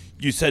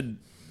you said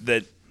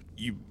that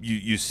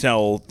you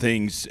sell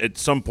things at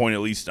some point, at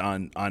least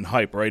on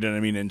hype, right?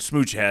 And and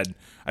Smooge had,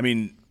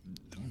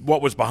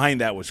 what was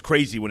behind that was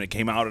crazy when it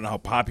came out and how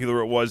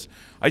popular it was.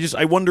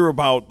 I wonder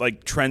about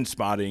trend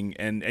spotting,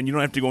 and you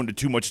don't have to go into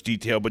too much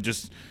detail, but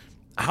just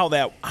how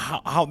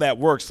that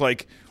works.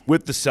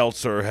 With the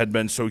seltzer had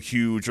been so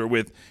huge, or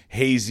with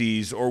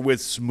hazies, or with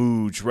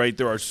Smooge, right?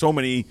 There are so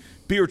many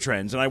beer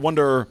trends, and I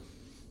wonder,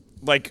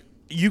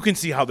 you can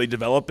see how they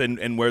develop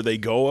and where they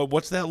go.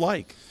 What's that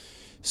like?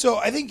 So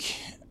I think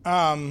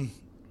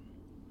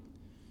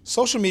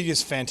social media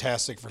is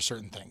fantastic for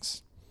certain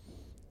things.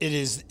 It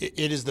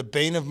is the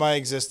bane of my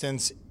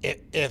existence.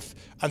 If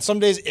on some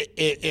days,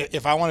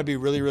 if I want to be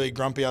really, really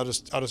grumpy, I'll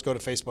just go to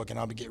Facebook and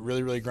I'll get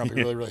really, really grumpy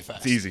really, really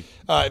fast. It's easy.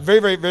 Very,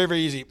 very, very, very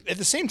easy. At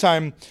the same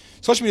time,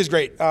 social media is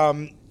great.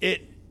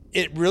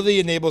 It really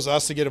enables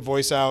us to get a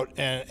voice out,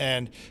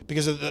 and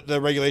because of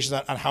the regulations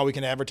on how we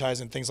can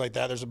advertise and things like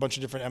that, there's a bunch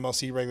of different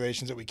MLC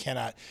regulations that we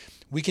cannot.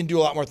 We can do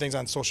a lot more things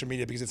on social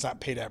media because it's not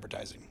paid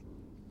advertising.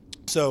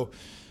 So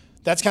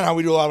that's kind of how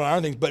we do a lot of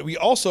our things. But we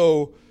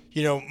also,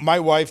 my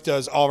wife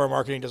does all of our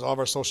marketing, does all of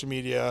our social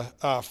media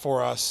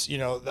for us.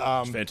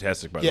 It's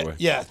fantastic, by the way.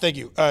 Yeah, thank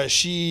you.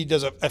 She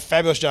does a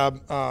fabulous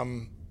job.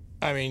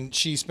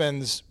 She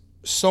spends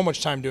so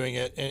much time doing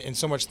it and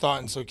so much thought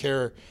and so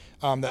care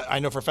that I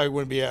know for a fact we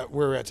wouldn't be at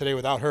where we're at today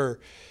without her.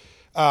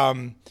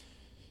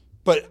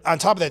 But on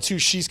top of that too,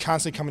 she's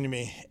constantly coming to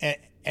me,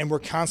 and we're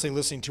constantly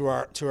listening to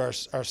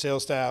our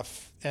sales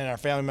staff and our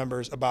family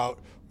members about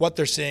what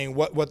they're seeing,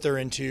 what they're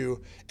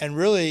into. And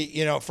really,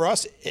 for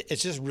us,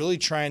 it's just really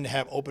trying to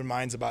have open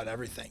minds about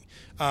everything.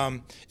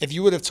 If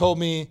you would have told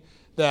me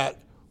that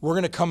we're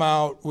going to come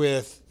out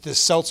with this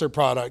seltzer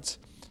product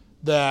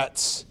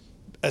that's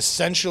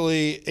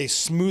essentially a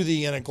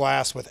smoothie in a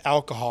glass with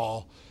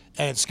alcohol,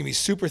 and it's going to be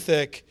super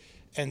thick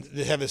and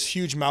they have this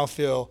huge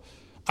mouthfeel,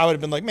 I would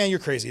have been like, man, you're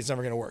crazy. It's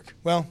never going to work.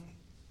 Well,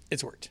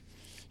 it's worked.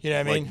 You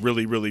know what I mean?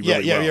 Really, really, really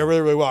well. Yeah,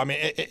 really, really well. I mean,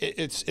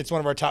 it's one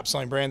of our top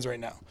selling brands right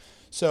now.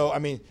 So,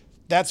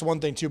 that's one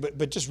thing too,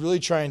 but just really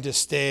trying to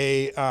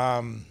stay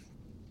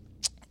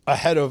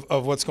ahead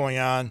of what's going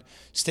on,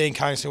 staying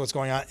cognizant of what's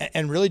going on,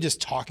 and really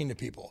just talking to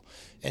people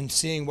and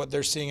seeing what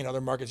they're seeing in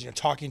other markets.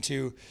 Talking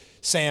to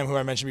Sam, who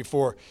I mentioned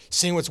before,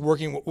 seeing what's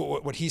working,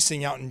 what he's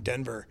seeing out in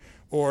Denver,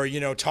 or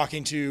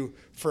talking to,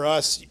 for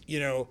us,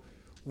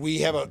 we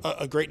have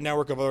a great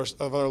network of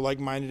other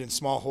like-minded and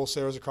small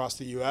wholesalers across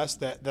the U.S.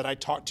 that I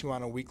talk to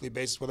on a weekly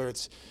basis, whether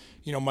it's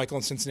Michael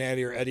in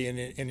Cincinnati or Eddie in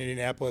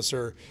Indianapolis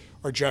or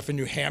Jeff in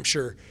New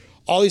Hampshire.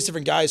 All these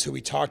different guys who we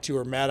talk to,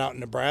 or Matt out in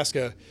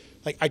Nebraska,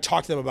 I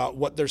talk to them about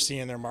what they're seeing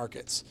in their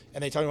markets,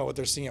 and they talk about what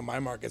they're seeing in my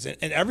markets.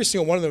 And every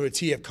single one of them at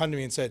T have come to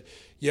me and said,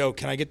 yo,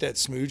 can I get that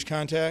Smooge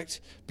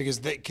contact? Because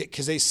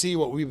they see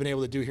what we've been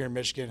able to do here in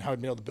Michigan and how we've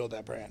been able to build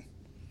that brand.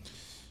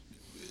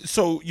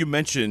 So you've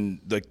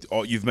mentioned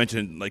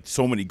like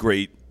so many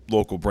great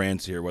local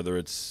brands here, whether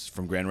it's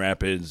from Grand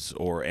Rapids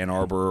or Ann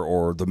Arbor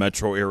or the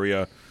metro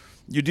area.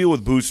 You deal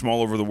with booths from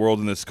all over the world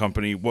in this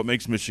company. What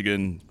makes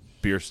Michigan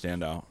beer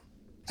stand out?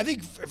 I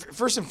think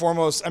first and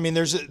foremost, I mean,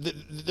 there's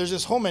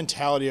this whole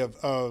mentality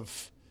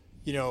of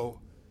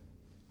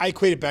I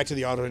equate it back to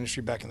the auto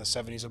industry back in the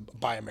 70s of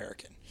Buy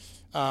American.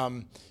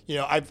 I'm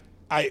not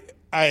a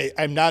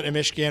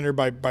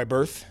Michigander by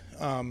birth.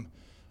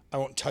 I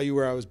won't tell you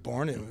where I was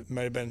born. It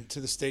might have been to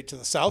the state to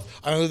the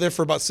south. I lived there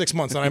for about 6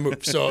 months and I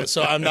moved. So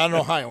I'm not an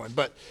Ohioan,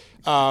 but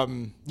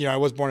I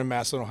was born in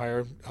Massillon,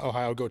 Ohio.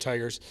 Ohio, go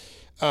Tigers.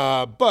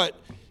 But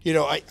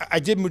I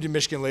did move to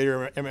Michigan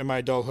later in my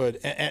adulthood,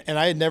 and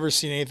I had never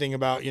seen anything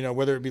about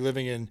whether it be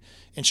living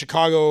in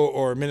Chicago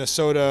or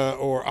Minnesota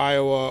or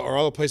Iowa or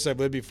all the places I've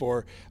lived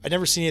before. I'd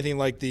never seen anything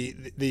like the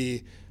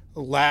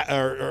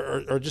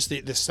just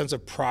the sense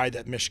of pride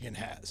that Michigan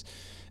has,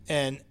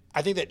 and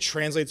I think that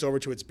translates over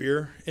to its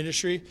beer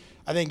industry.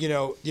 I think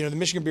the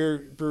Michigan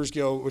Brewers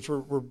Guild, which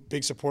we're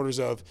big supporters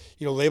of,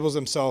 labels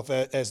themselves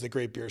as the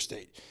great beer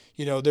state.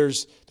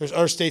 There's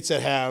other states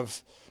that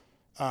have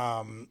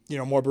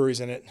more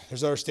breweries in it.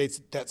 There's other states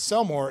that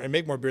sell more and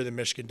make more beer than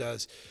Michigan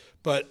does,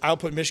 but I'll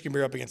put Michigan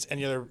beer up against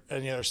any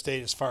other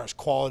state as far as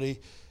quality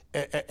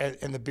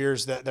and the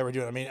beers that we're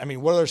doing. I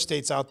mean, what other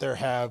states out there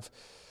have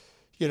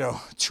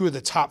two of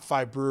the top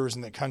 5 brewers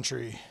in the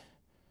country?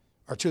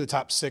 Or 2 of the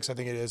top 6, I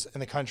think it is, in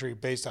the country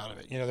based out of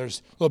it. There's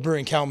a little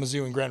brewery in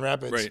Kalamazoo and Grand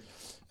Rapids, right,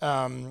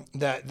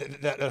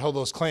 that hold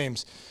those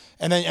claims.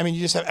 And then, you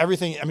just have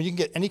everything. You can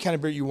get any kind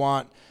of beer you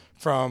want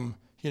from,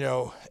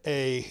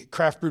 a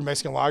craft brewed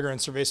Mexican lager in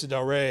Cerveza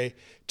del Rey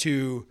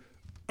to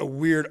a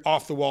weird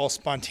off-the-wall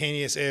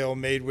spontaneous ale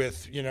made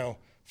with,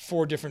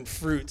 4 different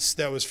fruits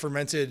that was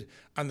fermented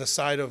on the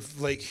side of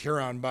Lake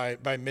Huron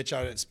by Mitch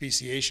out at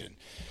Speciation.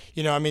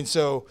 And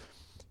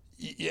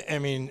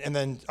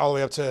then all the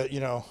way up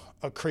to,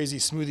 a crazy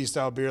smoothie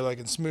style beer like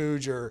in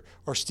Smooge or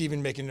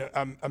Steven making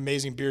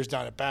amazing beers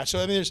down at Batch.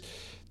 So there's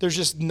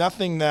just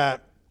nothing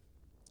that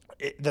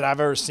I've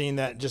ever seen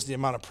that just the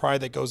amount of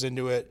pride that goes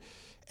into it.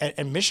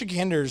 And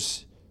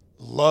Michiganders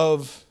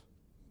love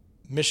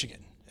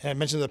Michigan. And I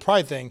mentioned the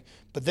pride thing,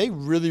 but they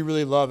really,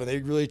 really love it. They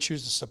really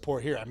choose to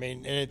support here. And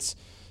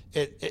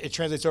it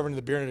translates over into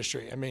the beer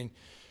industry.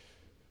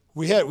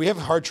 We have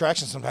hard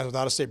traction sometimes with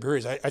out-of-state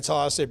breweries. I tell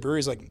out-of-state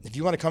breweries, like, if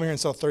you want to come here and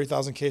sell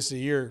 30,000 cases a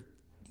year,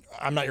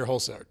 I'm not your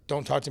wholesaler.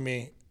 Don't talk to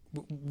me.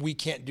 We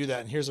can't do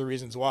that, and here's the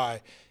reasons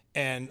why.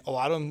 And a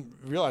lot of them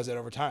realize that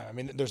over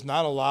time. There's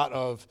not a lot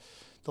of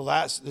there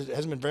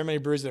hasn't been very many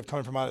breweries that have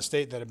come from out of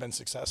state that have been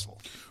successful.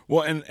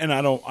 Well, and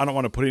I don't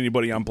want to put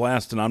anybody on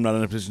blast, and I'm not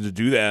in a position to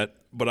do that.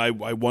 But I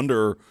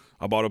wonder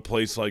about a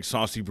place like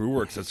Saucy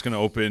Brewworks that's going to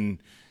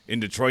open in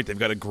Detroit. They've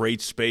got a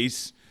great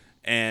space.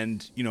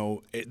 And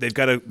they've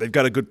got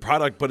a good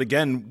product, but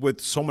again,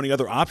 with so many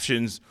other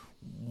options,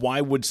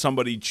 why would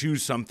somebody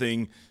choose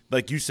something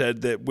like you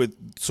said that with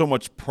so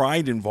much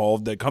pride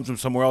involved that comes from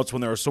somewhere else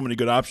when there are so many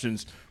good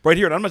options right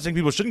here? And I'm not saying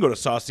people shouldn't go to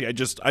Saucy. I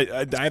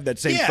have that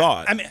same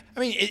thought.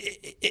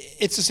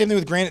 It's the same thing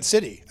with Granite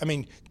City.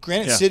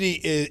 Granite City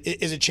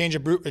is a chain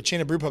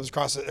of brew pubs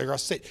across the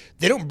state.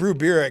 They don't brew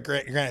beer at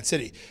Granite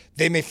City.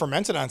 They may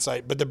ferment it on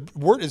site, but the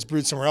wort is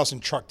brewed somewhere else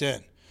and trucked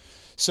in.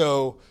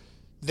 So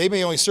they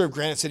may only serve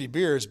Granite City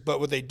beers, but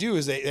what they do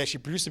is they actually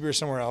produce the beer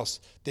somewhere else.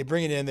 They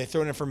bring it in, they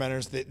throw it in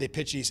fermenters, they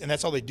pitch yeast, and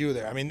that's all they do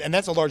there. And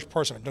that's a large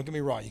portion of it. Don't get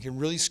me wrong. You can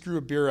really screw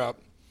a beer up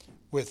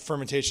with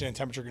fermentation and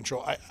temperature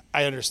control.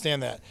 I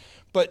understand that.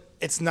 But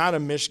it's not a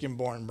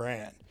Michigan-born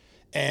brand.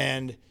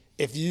 And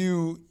if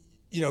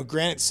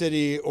Granite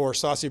City or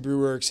Saucy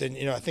Brewworks, and,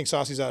 I think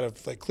Saucy's out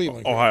of, like,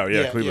 Cleveland.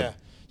 Ohio, Cleveland.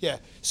 Yeah.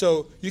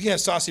 So you can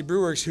have Saucy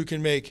Brewworks who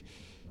can make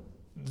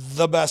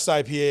the best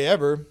IPA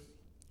ever,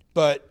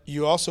 but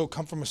you also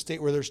come from a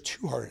state where there's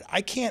Two Hearted.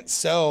 I can't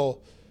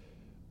sell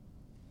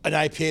an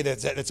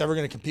IPA that's ever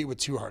going to compete with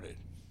Two Hearted.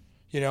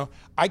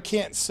 I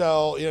can't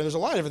sell. There's a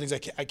lot of different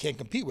things I can't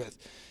compete with.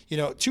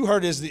 Two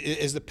Hearted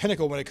is the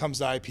pinnacle when it comes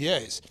to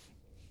IPAs.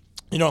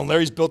 And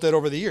Larry's built that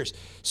over the years.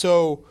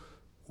 So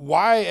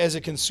why, as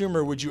a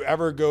consumer, would you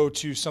ever go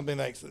to something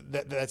like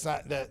that's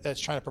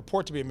trying to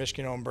purport to be a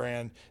Michigan-owned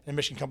brand and a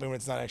Michigan company when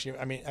it's not actually?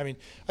 I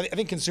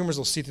think consumers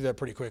will see through that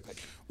pretty quickly.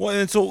 Well,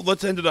 and so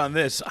let's end it on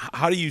this.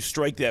 How do you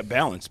strike that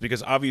balance?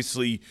 Because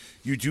obviously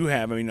you do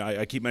have.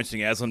 I keep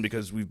mentioning Aslan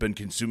because we've been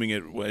consuming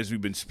it as we've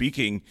been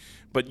speaking.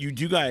 But you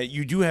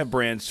do have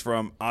brands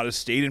from out of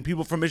state and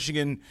people from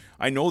Michigan.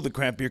 I know the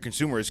craft beer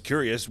consumer is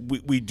curious.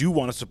 We do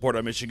want to support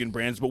our Michigan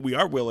brands, but we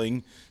are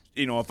willing.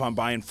 If I'm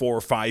buying 4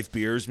 or 5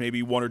 beers,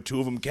 maybe 1 or 2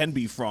 of them can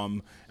be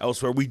from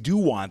elsewhere. We do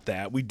want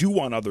that. We do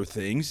want other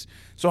things.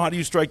 So how do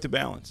you strike the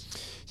balance?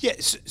 Yeah,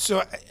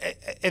 so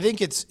I think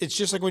it's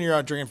just like when you're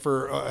out drinking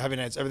for heavy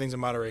nights. Everything's in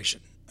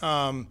moderation.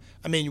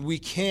 We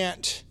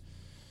can't,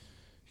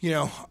 we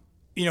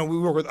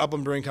work with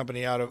Upland Brewing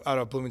Company out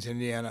of Bloomington,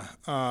 Indiana,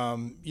 or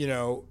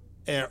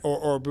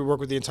we work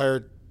with the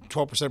entire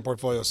 12%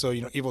 portfolio. So,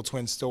 Evil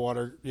Twins,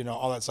 Stillwater,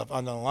 all that stuff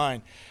on the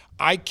line.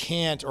 I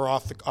can't, or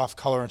off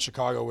color in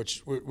Chicago,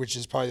 which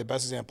is probably the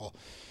best example.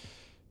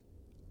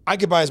 I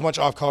could buy as much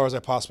off color as I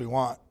possibly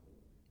want,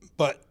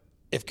 but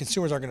if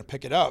consumers aren't going to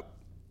pick it up,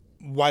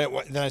 why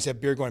then I say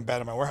beer going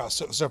bad in my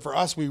warehouse. So for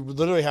us, we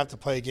literally have to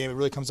play a game. It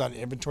really comes down to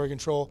inventory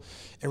control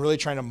and really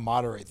trying to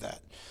moderate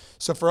that.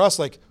 So for us,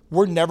 like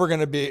we're never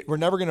going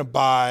to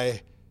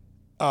buy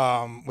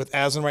with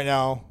Aslan right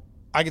now.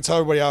 I can tell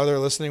everybody out there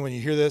listening, when you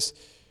hear this,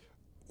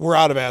 we're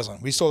out of Aslan.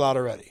 We sold out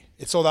already.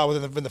 It sold out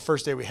within the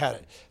first day we had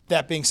it.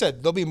 That being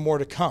said, there'll be more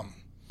to come,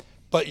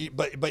 but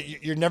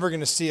you're never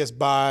going to see us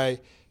buy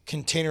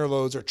container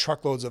loads or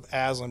truckloads of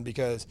Aslan,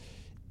 because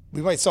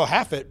we might sell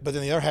half it, but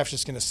then the other half's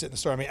just going to sit in the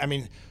store. I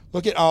mean,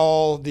 look at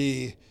all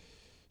the,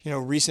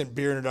 recent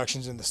beer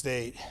introductions in the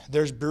state.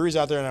 There's breweries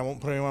out there, and I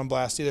won't put anyone on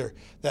blast either,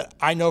 that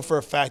I know for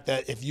a fact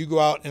that if you go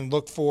out and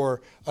look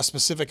for a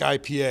specific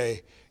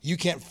IPA, you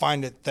can't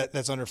find it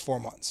that's under 4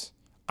 months.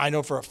 I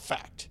know for a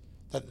fact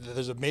that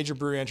there's a major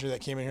brewery entry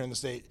that came in here in the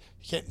state.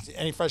 You can't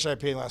any fresh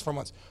IPA in the last 4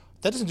 months.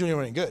 That doesn't do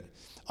anyone any good.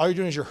 All you're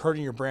doing is you're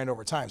hurting your brand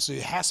over time. So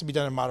it has to be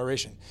done in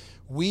moderation.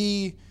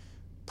 We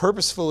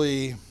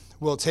purposefully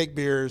will take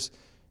beers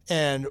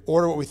and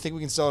order what we think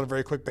we can sell on a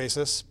very quick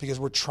basis, because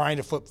we're trying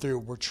to flip through.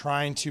 We're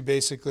trying to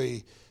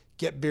basically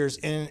get beers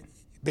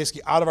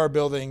out of our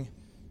building,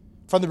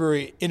 from the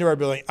brewery, into our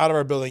building, out of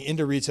our building,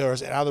 into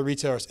retailers, and out of the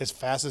retailers as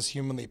fast as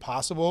humanly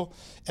possible.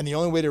 And the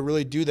only way to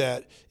really do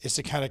that is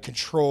to kind of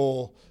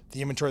control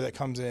the inventory that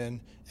comes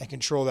in and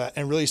control that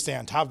and really stay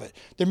on top of it.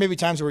 There may be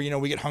times where,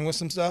 we get hung with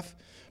some stuff,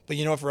 but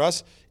for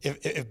us,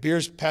 if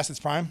beer's past its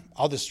prime,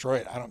 I'll destroy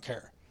it. I don't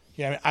care.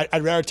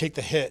 I'd rather take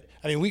the hit.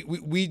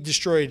 We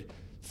destroyed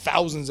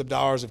thousands of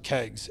dollars of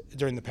kegs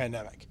during the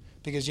pandemic,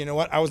 because you know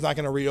what? I was not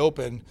going to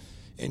reopen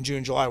in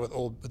June, July with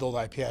old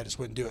IPA. I just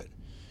wouldn't do it.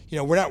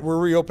 We're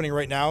reopening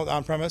right now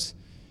on premise.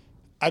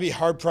 I'd be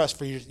hard pressed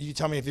for you to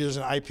tell me if there's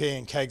an IPA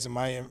in kegs in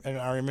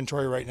our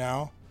inventory right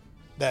now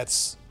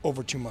that's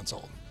over 2 months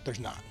old. There's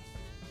not,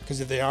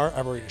 because if they are,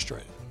 I've already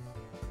destroyed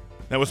it.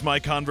 That was my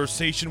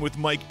conversation with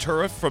Mike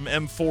Turriff from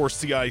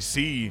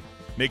M4CIC.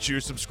 Make sure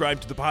you're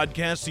subscribed to the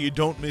podcast so you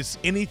don't miss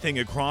anything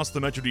across the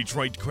Metro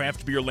Detroit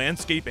craft beer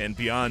landscape and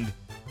beyond.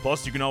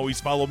 Plus, you can always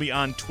follow me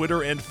on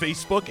Twitter and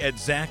Facebook at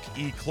Zach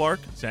E. Clark,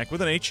 Zach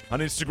with an H, on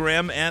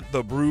Instagram at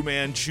The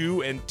Brewman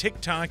Chew, and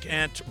TikTok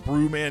at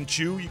Brewman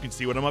Chew. You can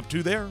see what I'm up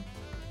to there.